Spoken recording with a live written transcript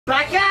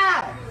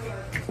Backyard!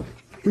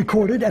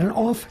 Recorded at an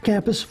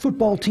off-campus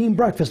football team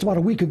breakfast about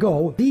a week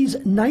ago, these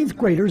 9th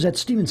graders at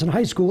Stevenson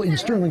High School in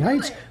Sterling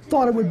Heights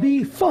thought it would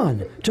be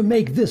fun to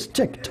make this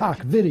TikTok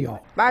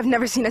video. I've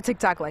never seen a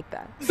TikTok like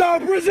that.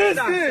 Stop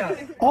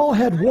resisting! All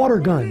had water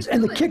guns,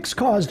 and the kicks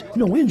caused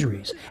no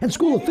injuries. And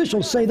school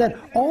officials say that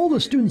all the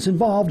students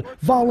involved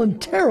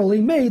voluntarily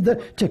made the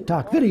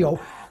TikTok video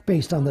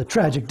based on the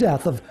tragic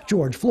death of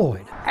George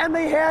Floyd. And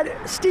they had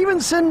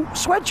Stevenson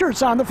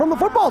sweatshirts on from the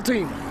football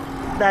team.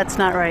 That's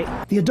not right.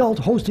 The adult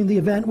hosting the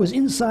event was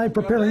inside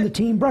preparing the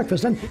team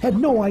breakfast and had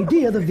no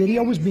idea the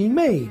video was being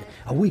made.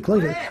 A week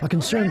later, a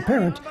concerned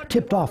parent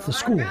tipped off the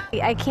school.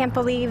 I can't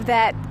believe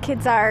that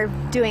kids are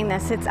doing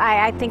this.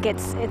 I think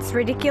it's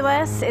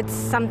ridiculous. It's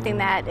something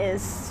that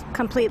is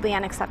completely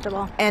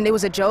unacceptable. And it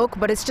was a joke,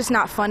 but it's just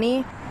not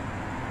funny.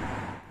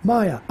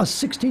 Maya, a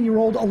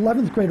 16-year-old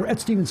 11th grader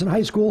at Stevenson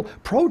High School,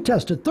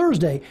 protested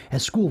Thursday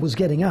as school was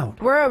getting out.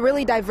 We're a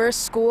really diverse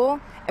school,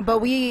 but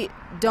we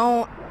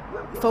don't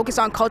focus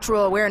on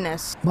cultural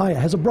awareness. Maya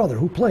has a brother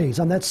who plays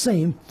on that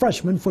same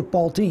freshman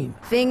football team.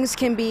 Things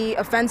can be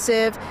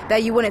offensive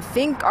that you wouldn't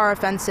think are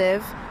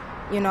offensive,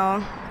 you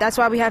know. That's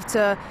why we have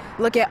to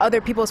look at other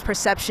people's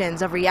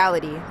perceptions of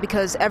reality,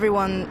 because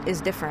everyone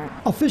is different.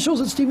 Officials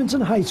at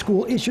Stevenson High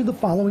School issued the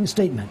following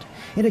statement.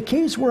 In a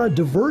case where a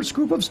diverse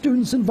group of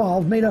students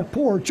involved made a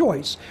poor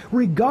choice,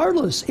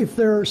 regardless if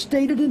their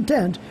stated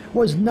intent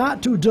was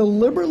not to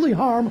deliberately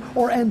harm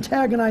or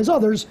antagonize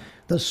others,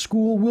 the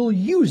school will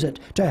use it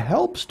to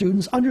help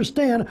students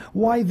understand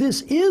why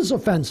this is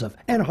offensive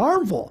and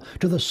harmful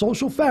to the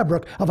social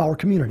fabric of our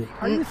community.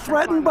 Are you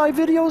threatened by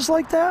videos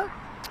like that?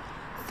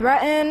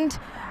 Threatened?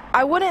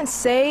 I wouldn't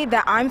say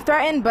that I'm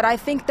threatened, but I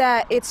think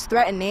that it's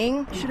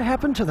threatening. What should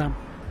happen to them?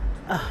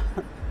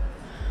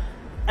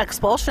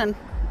 Expulsion,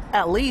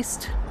 at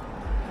least,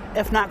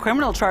 if not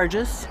criminal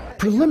charges.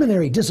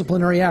 Preliminary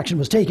disciplinary action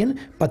was taken,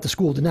 but the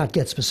school did not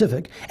get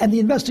specific, and the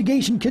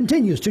investigation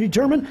continues to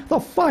determine the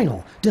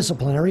final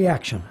disciplinary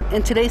action.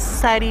 In today's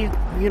society,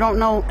 you don't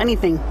know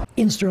anything.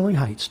 In Sterling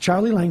Heights,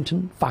 Charlie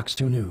Langton, Fox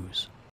 2 News.